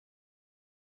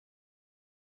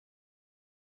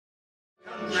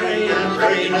Country and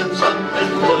freedom, something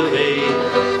bluey.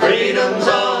 Freedom's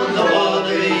on the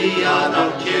wallaby, ah,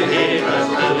 don't you hear her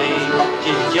bluey?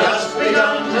 She's just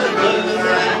begun to bloom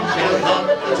and she'll knock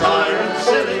the tyrant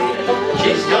silly.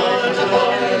 She's going to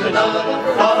boil another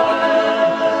fire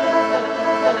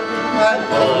and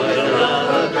boil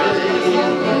another billy.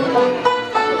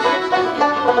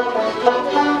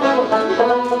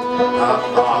 Our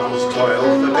fathers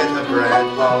toiled for bitter bread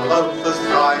while loafers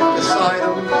thrived beside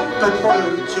them, but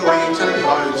food to eat and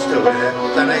clothes to wear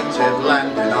the native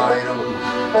land denied them.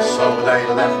 So they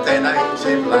left their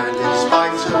native land in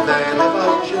spite of their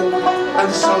devotion,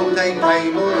 and so they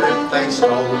came, or if they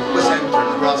stole, were sent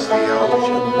across the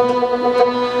ocean.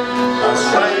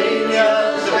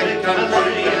 Australia's a big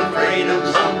country and freedom's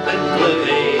something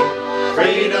bluey.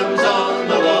 Freedom's on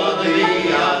the wallaby,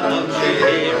 ah, don't you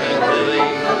hear it, Billy?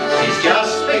 She's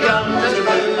just begun to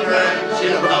bloom and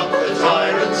she'll knock the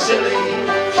tyrant silly.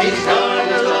 She's going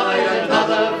to light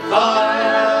another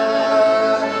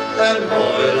fire and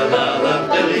boil another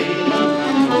billy.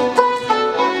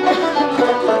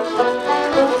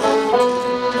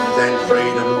 Then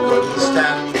freedom couldn't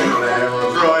stand the glare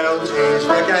of royalty's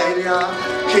regalia.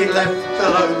 She left the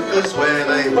loafers where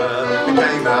they were and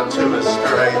came out to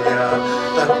Australia.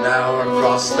 But now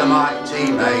across the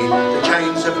mighty main the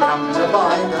chains have come to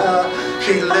bind her.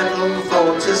 She little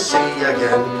thought to see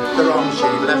again the wrong she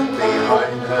left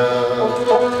behind her.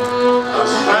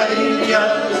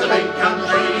 Australia's a big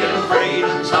country and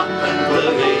freedom's something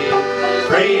bluey.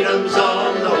 Freedom's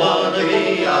on the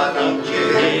wallaby, ah, don't you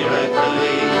hear it,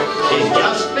 Billy? She's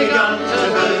just begun to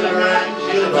bloom and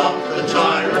she'll knock the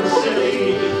tyrant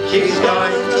silly. She's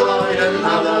going to light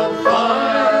another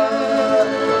fire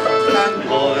and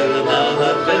boil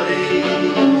another billy.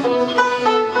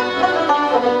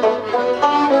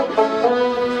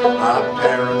 Our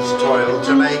parents toiled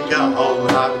to make a home,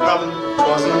 our government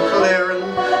wasn't clearing.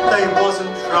 They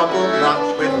wasn't troubled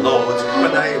much with lords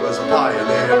when they was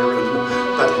pioneering.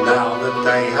 But now that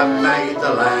they have made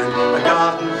the land a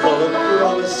garden full of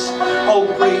promise, old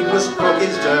Reed must crook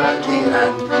his dirty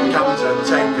hand and come to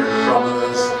take it from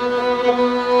us.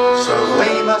 So we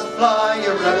must fly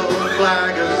a rebel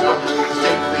flag as long as we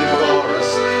stick before us,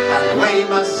 and we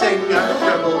must sing a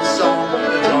rebel song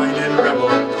to join in rebel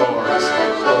chorus.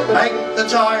 We'll make the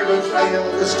tyrants feel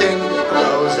the sting of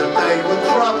those that they would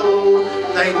trouble.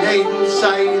 They needn't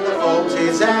say the fault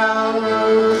is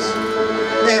ours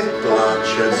if blood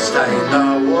should stain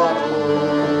the wattle.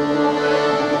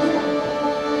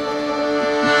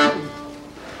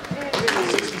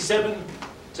 1967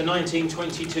 to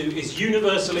 1922 is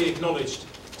universally acknowledged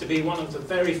to be one of the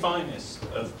very finest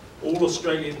of all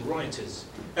Australian writers,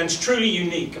 and truly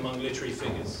unique among literary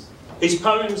figures. His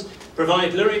poems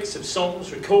provide lyrics of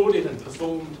songs recorded and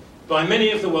performed by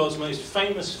many of the world's most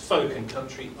famous folk and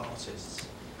country artists.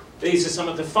 These are some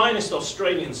of the finest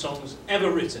Australian songs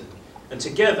ever written, and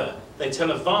together they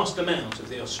tell a vast amount of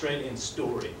the Australian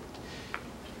story.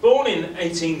 Born in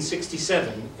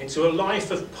 1867 into a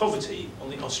life of poverty on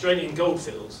the Australian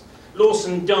goldfields,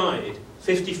 Lawson died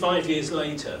 55 years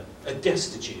later, a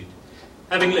destitute,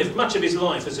 having lived much of his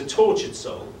life as a tortured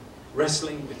soul,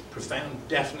 wrestling with profound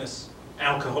deafness,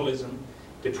 alcoholism,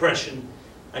 depression,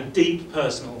 and deep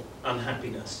personal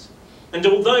unhappiness. And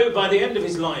although by the end of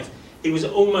his life he was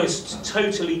almost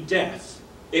totally deaf,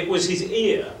 it was his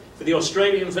ear for the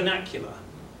Australian vernacular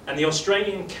and the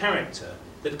Australian character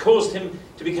that caused him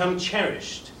to become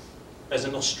cherished as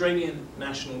an Australian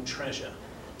national treasure.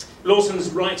 Lawson's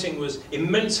writing was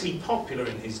immensely popular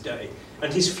in his day,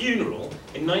 and his funeral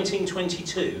in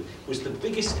 1922 was the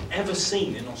biggest ever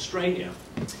seen in Australia.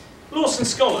 Lawson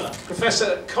scholar,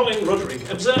 Professor Colin Roderick,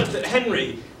 observed that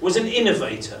Henry was an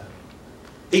innovator.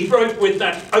 He wrote with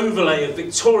that overlay of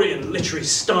Victorian literary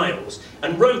styles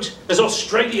and wrote as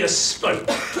Australia spoke.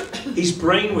 His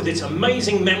brain, with its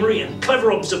amazing memory and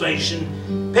clever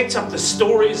observation, picked up the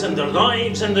stories and the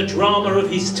lives and the drama of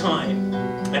his time,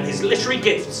 and his literary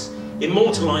gifts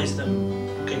immortalised them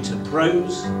into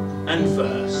prose and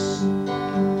verse.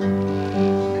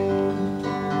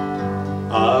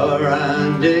 Our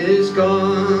land is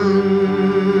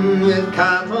gone with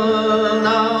cattle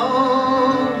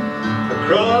now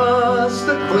across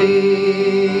the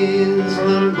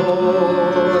Queensland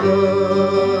border.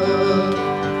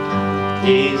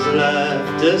 He's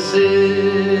left us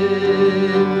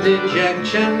in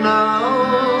dejection now.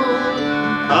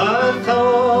 Our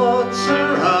thoughts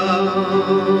are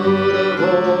out of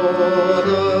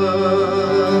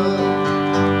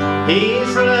order.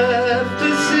 He's left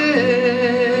us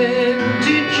in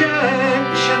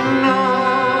dejection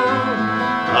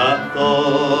now. Our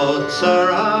thoughts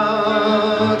are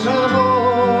out of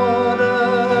order.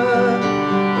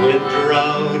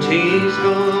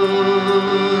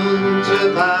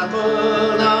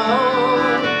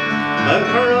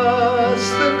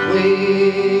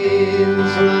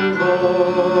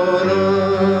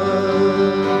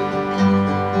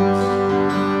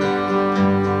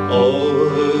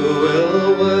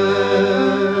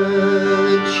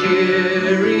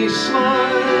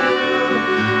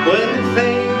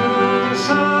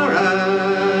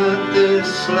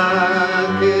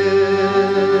 slackest,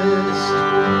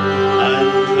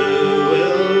 and who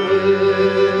will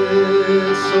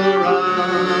whistle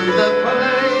round the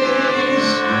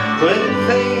place when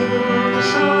things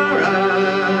are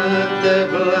at their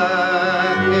blackest,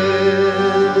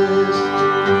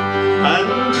 and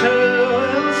who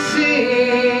will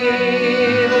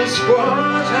see the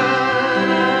squatter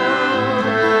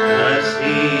as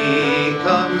he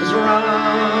comes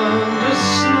round a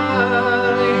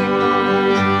smiling?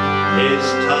 His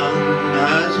tongue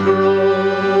has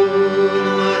grown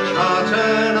much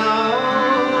hotter now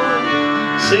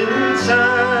since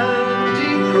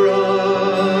Andy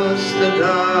crossed the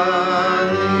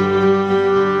Darling.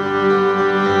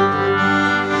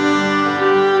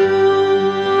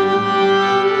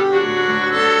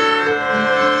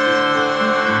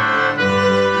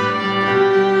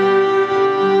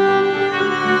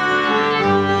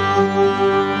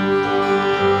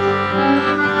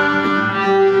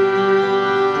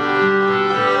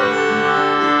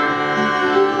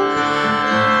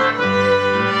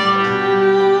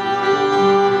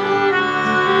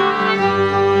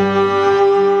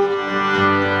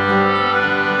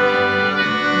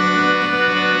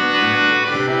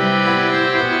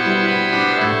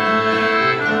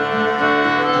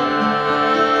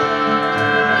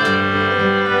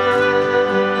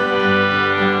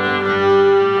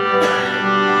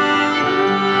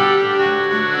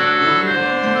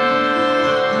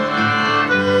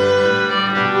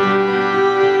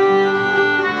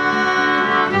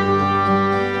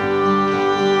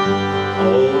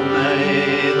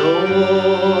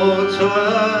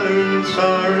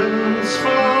 Torrents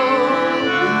flow,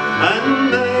 and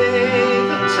may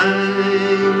the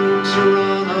tanks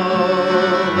run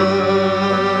over,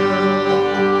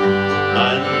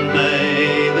 and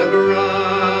may the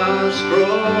grass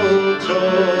grow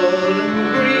tall and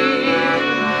green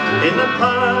in the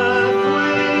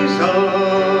pathways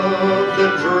of the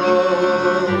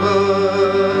drover,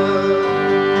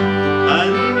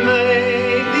 and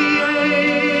may the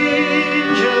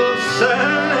angels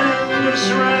send us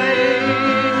rain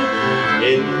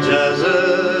in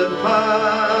desert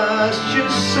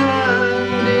pastures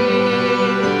sandy,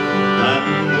 and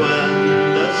when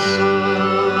the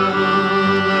summer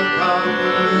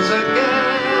comes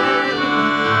again,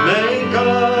 may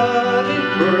God it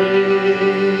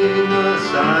bring us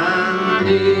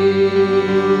Andy.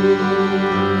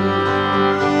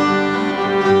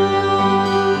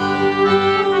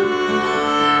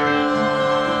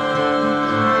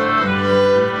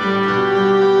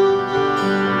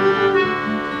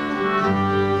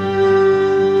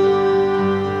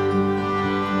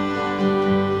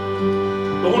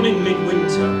 Born in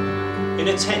midwinter, in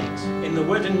a tent in the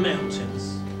Wyndham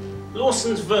Mountains,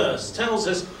 Lawson's verse tells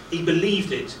us he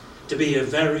believed it to be a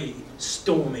very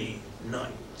stormy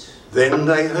night. Then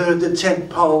they heard the tent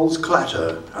poles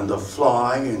clatter, and the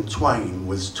fly in twain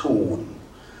was torn.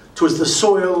 'Twas the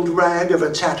soiled rag of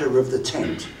a tatter of the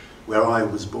tent where I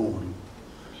was born.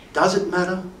 Does it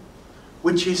matter?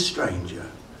 Which is stranger,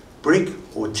 brick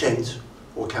or tent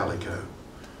or calico?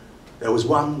 There was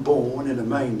one born in a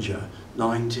manger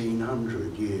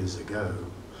 1900 years ago.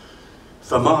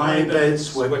 For my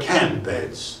beds were camp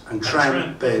beds and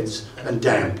tramp beds and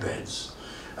damp beds,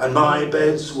 and my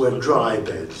beds were dry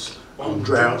beds on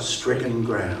drought-stricken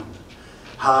ground.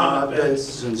 Hard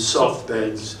beds and soft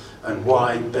beds and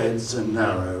wide beds and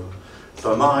narrow,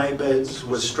 for my beds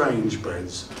were strange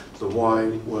beds the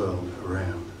wide world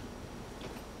around.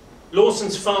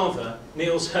 Lawson's father,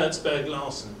 Niels Hertzberg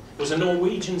Lawson, was a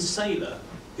Norwegian sailor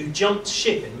who jumped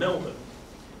ship in Melbourne,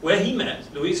 where he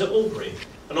met Louisa Albury,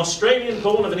 an Australian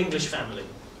born of an English family.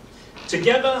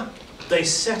 Together, they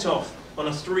set off on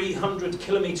a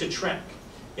 300-kilometre trek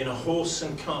in a horse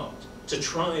and cart to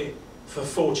try for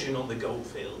fortune on the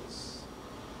goldfields.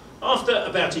 After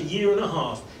about a year and a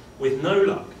half, with no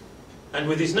luck, and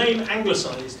with his name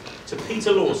anglicised to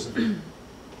Peter Lawson,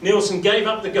 Nielsen gave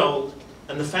up the gold,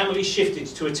 and the family shifted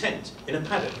to a tent in a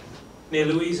paddock near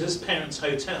Louisa's parents'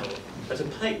 hotel at a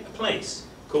place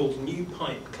called New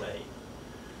Pipe Clay.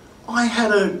 I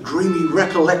had a dreamy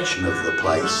recollection of the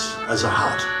place as a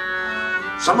hut.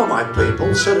 Some of my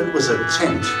people said it was a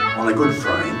tent on a good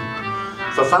frame,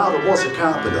 for father was a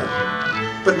carpenter.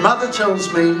 But mother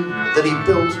tells me that he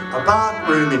built a bark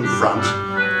room in front,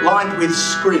 lined with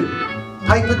scrim,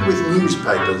 papered with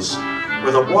newspapers,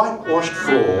 with a whitewashed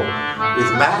floor,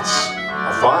 with mats,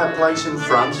 a fireplace in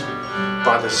front,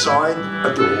 by the side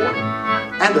a door,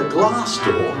 and a glass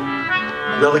door,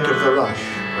 relic of the rush,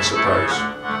 I suppose.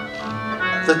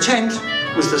 The tent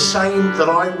was the same that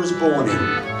I was born in,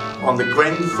 on the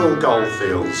Grenfell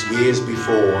goldfields years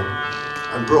before,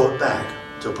 and brought back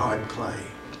to pipe clay.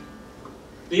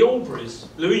 The Alburys,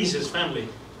 Louisa's family,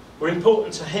 were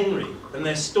important to Henry, and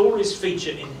their stories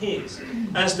feature in his,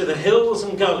 as do the hills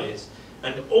and gullies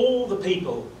and all the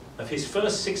people of his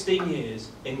first 16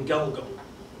 years in Gulgong.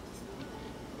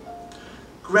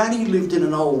 Granny lived in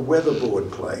an old weatherboard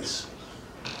place.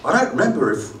 I don't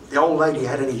remember if the old lady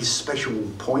had any special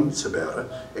points about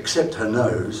her, except her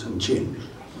nose and chin.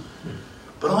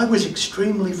 But I was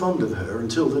extremely fond of her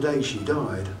until the day she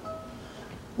died.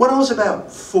 When I was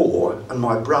about 4, and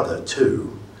my brother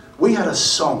 2, we had a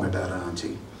song about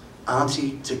Auntie,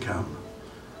 Auntie to come.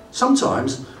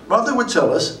 Sometimes Mother would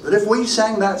tell us that if we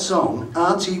sang that song,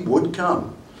 Auntie would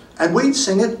come. And we'd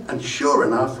sing it, and sure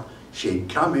enough, she'd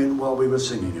come in while we were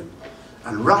singing it,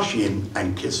 and rush in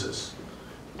and kiss us.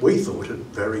 We thought it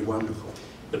very wonderful.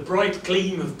 The bright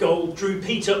gleam of gold drew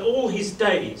Peter all his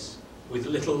days with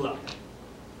little luck.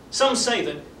 Some say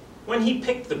that when he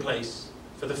picked the place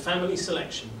for the family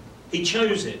selection, he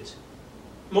chose it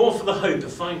more for the hope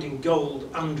of finding gold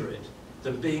under it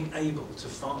than being able to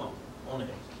farm on it.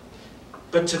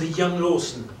 But to the young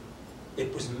Lawson,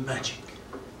 it was magic.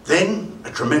 Then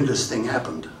a tremendous thing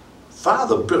happened.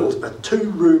 Father built a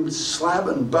 2-room slab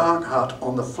and bark hut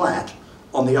on the flat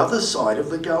on the other side of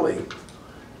the gully,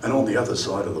 and on the other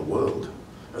side of the world,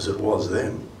 as it was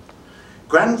then.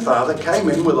 Grandfather came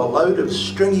in with a load of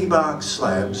stringy bark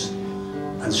slabs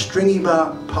and stringy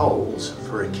bark poles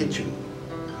for a kitchen.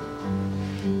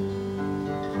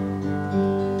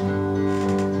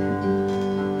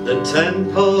 The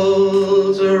tent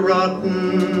poles are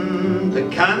rotten, the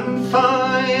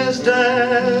campfire's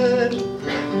dead,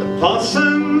 the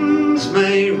possums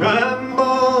may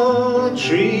ramble the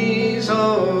trees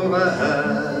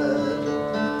overhead.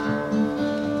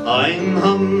 I'm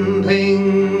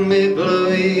humping me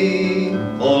bluey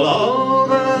all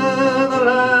over the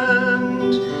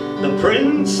land, the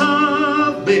prints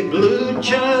of me blue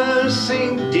chairs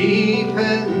sink deep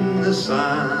in the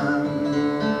sand.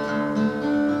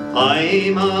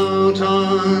 I'm out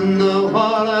on the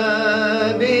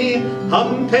wallaby,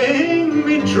 humping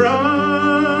me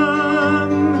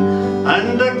drum,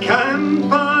 and I camp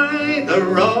by the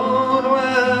road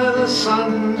where the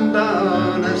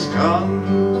sundown has come.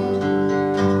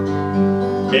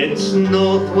 It's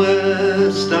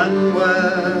northwest and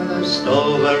west,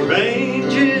 over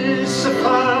ranges so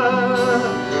far,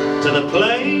 to the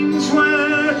plains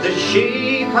where the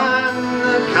sheep and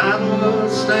the cattle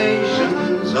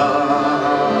stations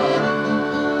are,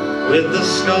 with the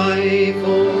sky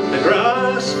for the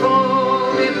grass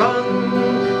for me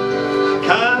bunk,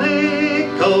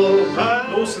 calico.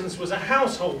 Lawson's was a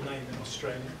household name in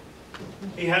Australia.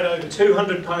 He had over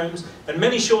 200 poems and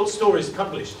many short stories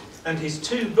published, and his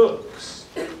 2 books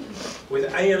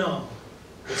with A&R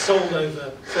had sold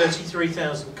over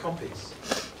 33,000 copies.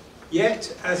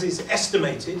 Yet, as is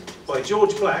estimated by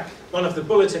George Black, one of the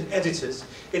Bulletin editors,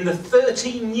 in the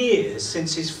 13 years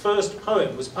since his first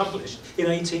poem was published in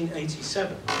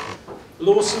 1887,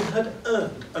 Lawson had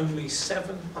earned only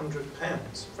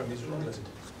 £700 from his royalties.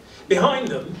 Behind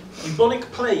them,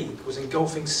 bubonic plague was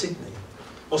engulfing Sydney.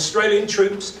 Australian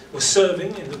troops were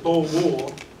serving in the Boer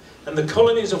War, and the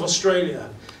colonies of Australia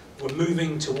were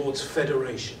moving towards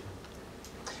federation.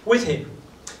 With him,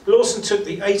 Lawson took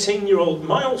the 18-year-old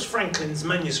Miles Franklin's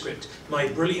manuscript, My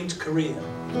Brilliant Career.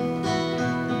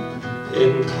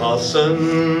 In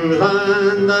Possum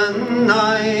land the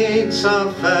nights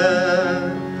are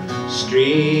fair,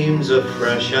 streams are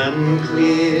fresh and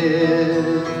clear.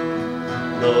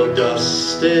 No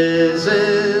dust is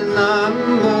in the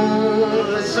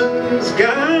Morrison's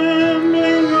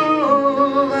gambling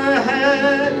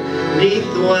overhead,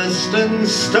 'neath western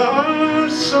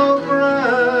stars so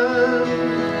grand.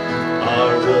 I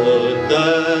would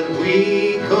that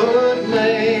we could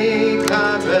make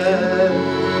our bed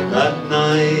that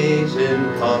night in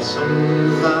Possum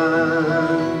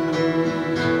land.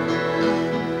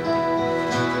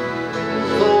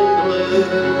 Full blue,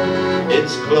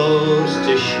 it's close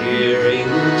to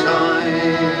shearing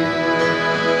time,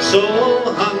 so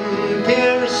hump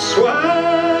your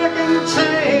swag and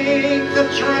take the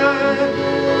track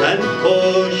and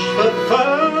push for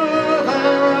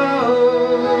further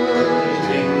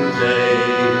routing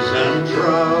days and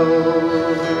drought.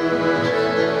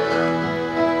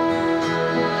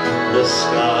 The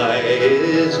sky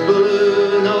is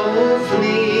blue, no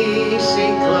fleecy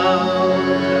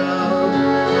cloud.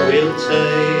 We'll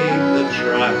take the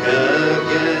track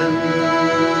again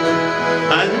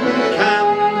and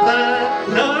camp that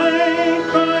night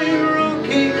by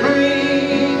Rocky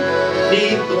Creek,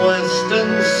 'neath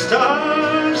western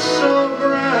stars so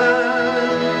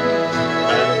grand,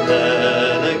 and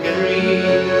then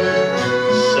agree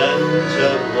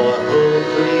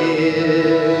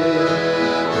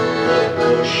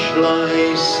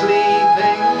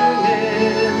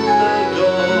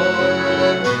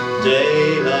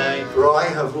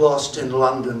lost in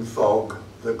London fog,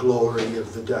 the glory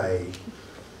of the day.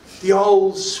 The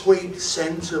old sweet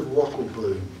scent of wattle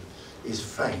bloom is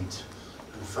faint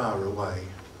and far away.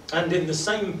 And in the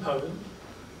same poem,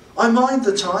 I mind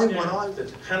the time when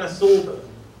that Hannah Thorburn,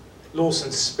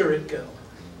 Lawson's spirit girl,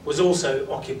 was also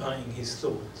occupying his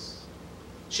thoughts.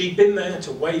 She'd been there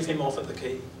to wave him off at the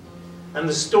quay, and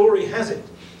the story has it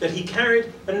that he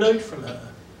carried a note from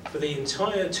her for the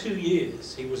entire 2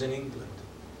 years he was in England.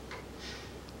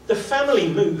 The family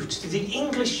moved to the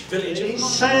English village of... They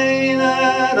say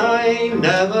that I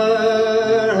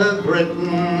never have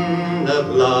written of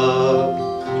love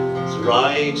as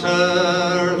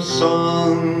writer of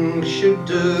songs should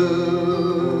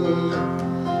do.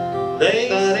 They say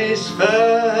that is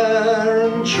fair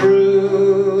and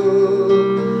true.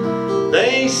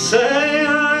 They say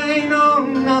I know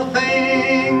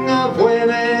nothing of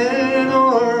women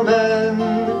or men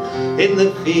in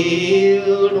the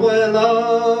field where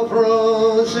love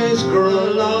roses grow.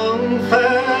 Long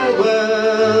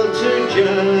farewell to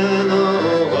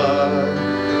Genoa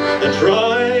that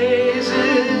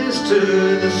rises to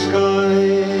the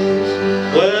skies,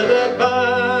 where the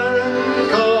barren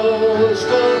coast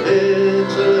of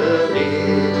Italy,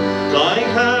 like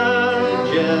her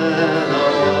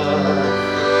Genoa,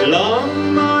 long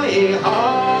my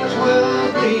heart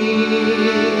will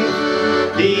breathe.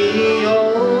 The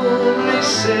only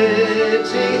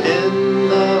city in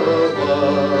the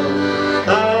world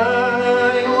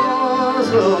I was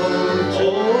loved.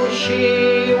 Oh,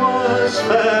 she was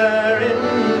fair in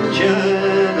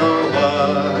Genoa.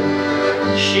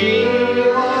 She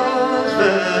was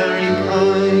very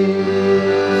kind.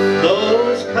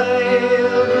 Those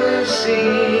pale blue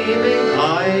seeming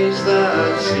eyes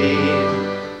that seem,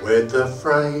 with the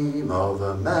frame of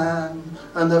a man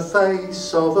and the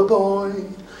face of a boy,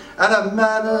 and a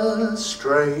manner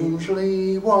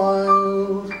strangely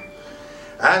wild,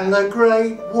 and the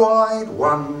great wide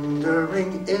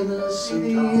wondering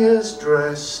innocent his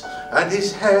dress and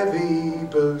his heavy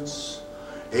boots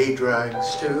he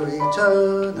drags to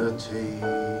eternity.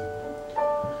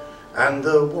 And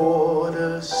the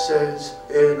warder says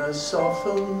in a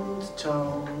softened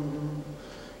tone,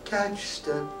 catch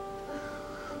step,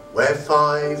 where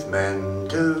 5 men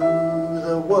do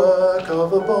the work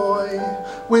of a boy,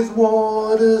 with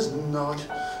warders not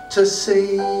to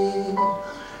see.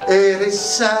 It is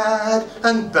sad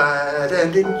and bad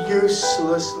and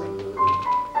useless.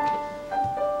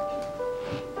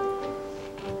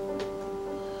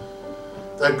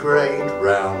 The great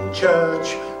round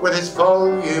church with its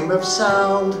volume of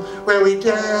sound, where we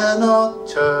dare not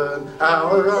turn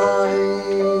our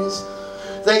eyes.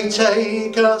 They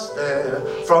take us there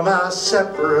from our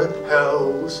separate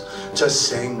hells to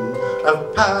sing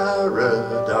of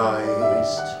paradise,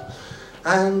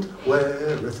 and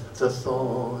weareth the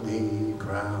thorny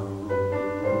crown.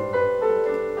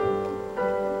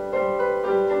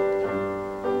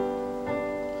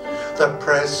 The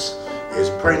press is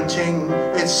printing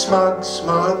its smug,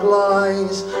 smug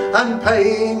lies and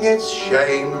paying its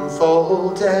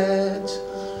shameful debt.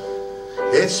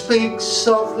 It speaks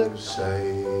of the say.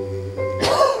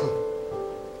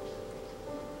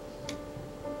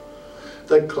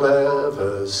 The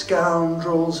clever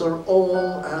scoundrels are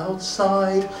all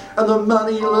outside, and the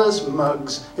moneyless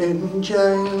mugs in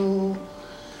jail.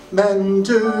 Men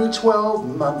do 12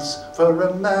 months for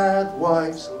a mad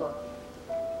wife's life.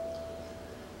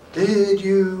 Did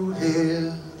you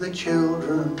hear the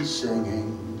children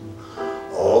singing?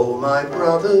 Oh, my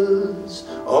brothers,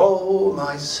 oh,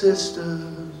 my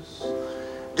sisters.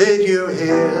 Did you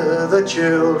hear the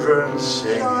children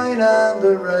sing? Shine and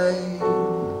the rain,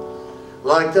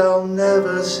 like they'll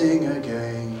never sing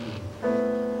again.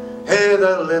 Hear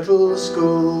the little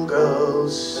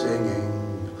schoolgirls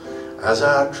singing as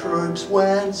our troops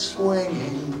went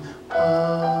swinging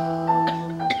past.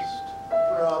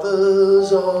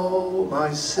 Brothers, oh,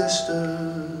 my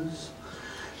sisters,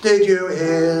 did you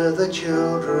hear the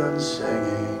children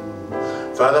singing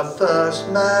for the first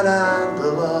man and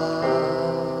the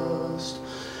last,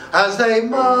 as they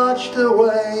marched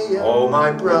away? Oh,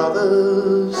 my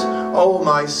brothers, oh,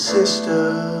 my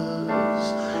sisters,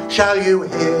 shall you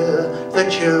hear the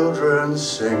children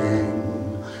singing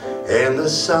in the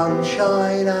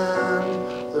sunshine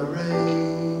and the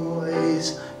rain?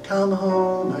 Boys, come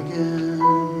home again.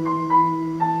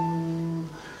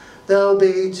 There'll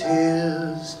be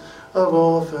tears of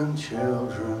orphan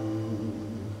children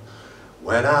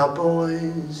when our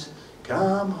boys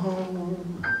come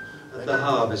home. At the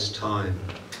harvest time,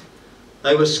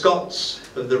 they were Scots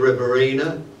of the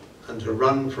Riverina, and to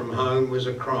run from home was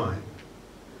a crime.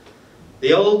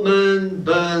 The old man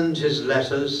burned his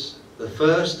letters, the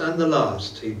first and the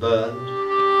last he burned.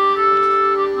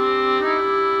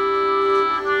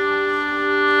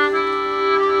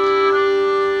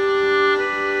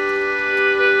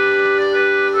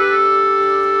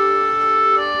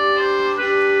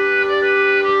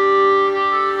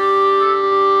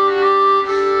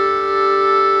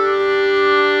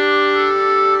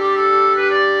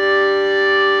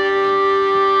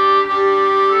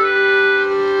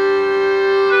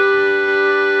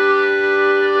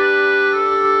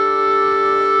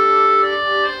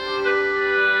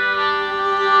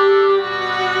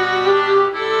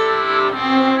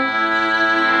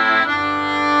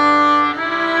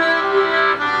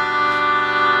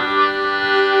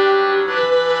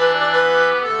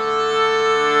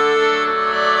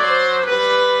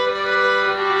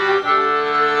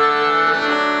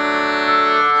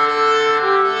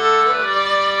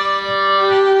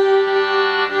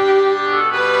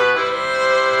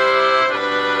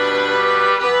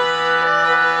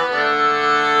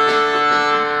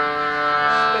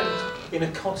 In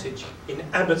a cottage in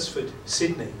Abbotsford,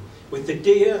 Sydney, with the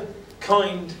dear,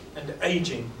 kind and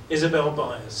ageing Isabel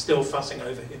Byers still fussing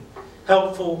over him,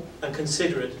 helpful and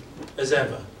considerate as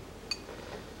ever.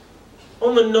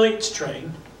 On the night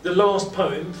train, the last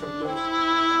poem from Lawson.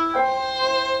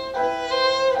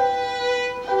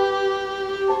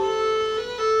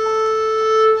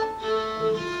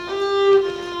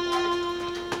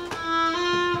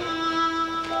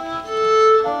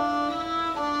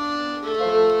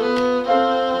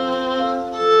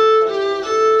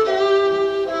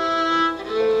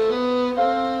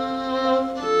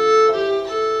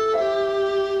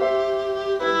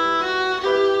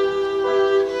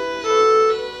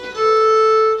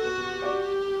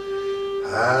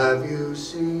 Have you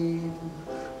seen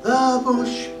the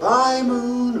bush by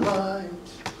moonlight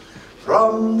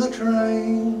from the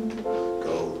train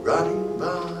go running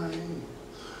by?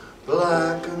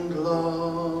 Blackened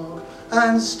log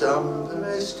and stump the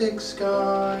mystic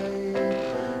sky.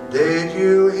 Did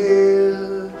you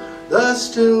hear the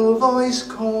still voice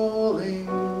calling?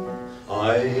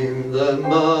 I'm the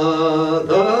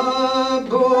mother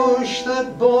bush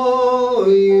that bore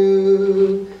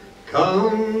you.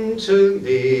 Come to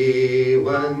me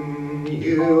when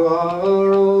you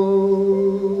are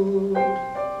old.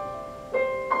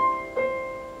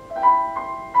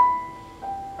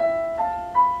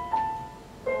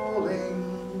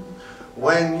 Calling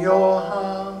when your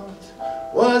heart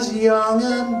was young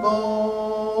and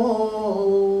bold.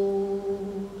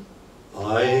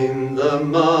 I'm the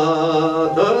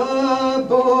mother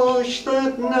bush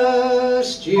that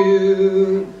nursed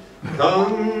you.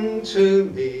 Come to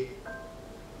me.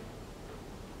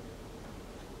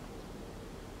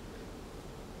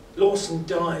 Lawson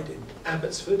died in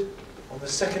Abbotsford on the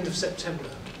 2nd of September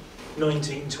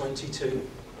 1922,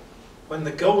 when the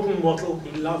golden wattle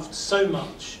he loved so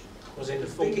much was in the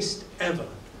biggest ever,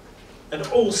 and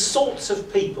all sorts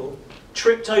of people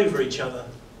tripped over each other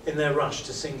in their rush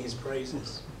to sing his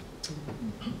praises.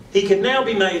 He could now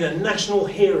be made a national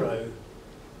hero,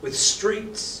 with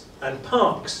streets and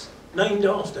parks named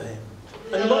after him.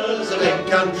 And There's a big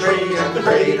country and the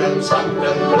freedom's hung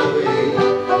and bluey.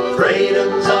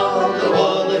 Freedom's on the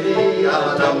wallaby,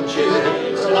 ah, don't you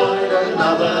dare to light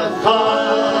another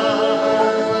fire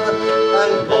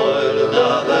and boil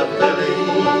another billy.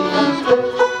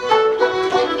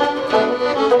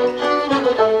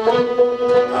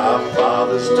 Our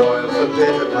fathers toil for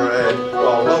bitter bread,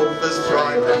 while loafers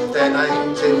thrive left their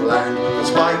native land in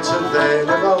spite of their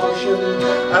devotion.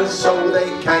 And so they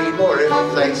came, or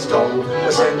if they stole,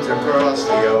 were sent across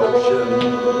the ocean.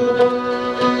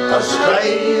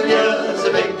 Australia's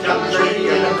a big country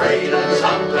and freedom's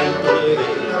hung and bluey,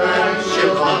 and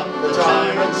she'll hunt the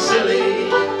tyrant silly.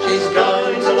 She's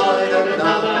going to light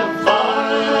another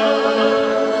fire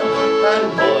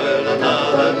and boil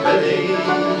another billy.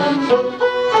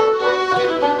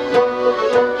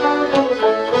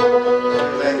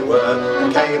 They were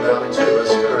and came out to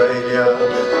Australia,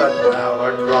 but now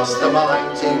across the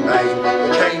mighty main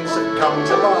the chains have come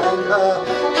to bind her.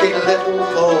 She little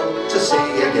thought to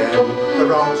see again the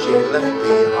wrong she left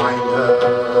behind her.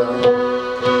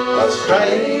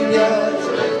 Australia's a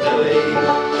big billy,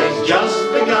 she's just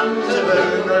begun to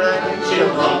boomerang.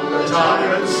 She'll hunt the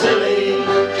tyrant silly.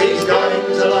 She's going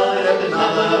to light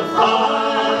another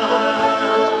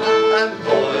fire and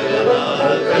boil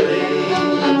another billy.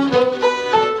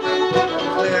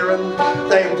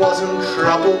 They wasn't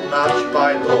troubled much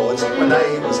by lords when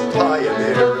they was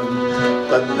pioneering,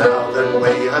 but now that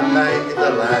we have made the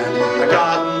land a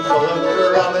garden full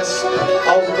of promise,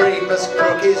 old Green must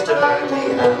crook his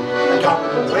dirty hand, and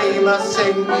come we must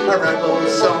sing a rebel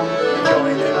song.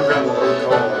 join in rebel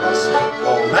chorus,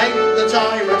 or make the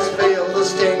tyrants feel the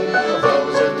sting of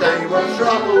those that they will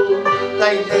trouble.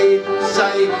 They needn't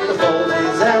say the fault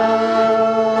is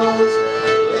ours.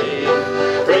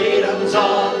 Freedom's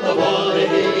on the wally,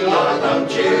 oh,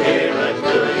 don't you hear her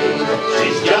cooing?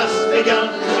 She's just begun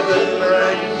to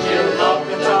boomerang, she'll knock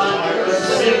the tyrants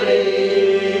silly.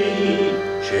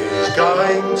 She's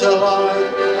going to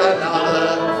light another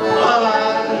fire.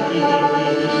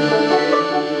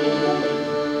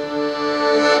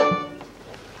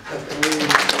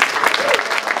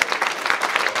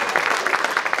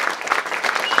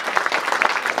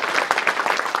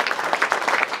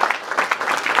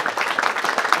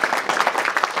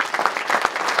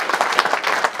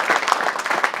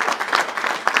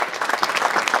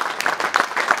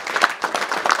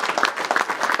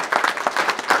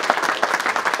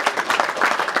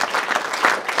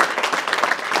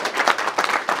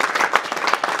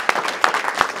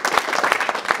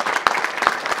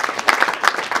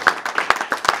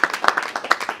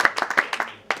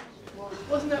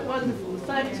 Wasn't that wonderful?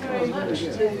 Thanks very much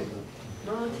to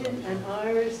Martin and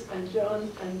Iris and John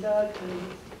and Doug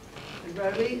and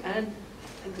Rowie and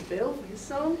to Bill for his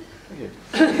song. Thank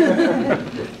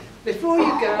you. Before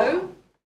you go,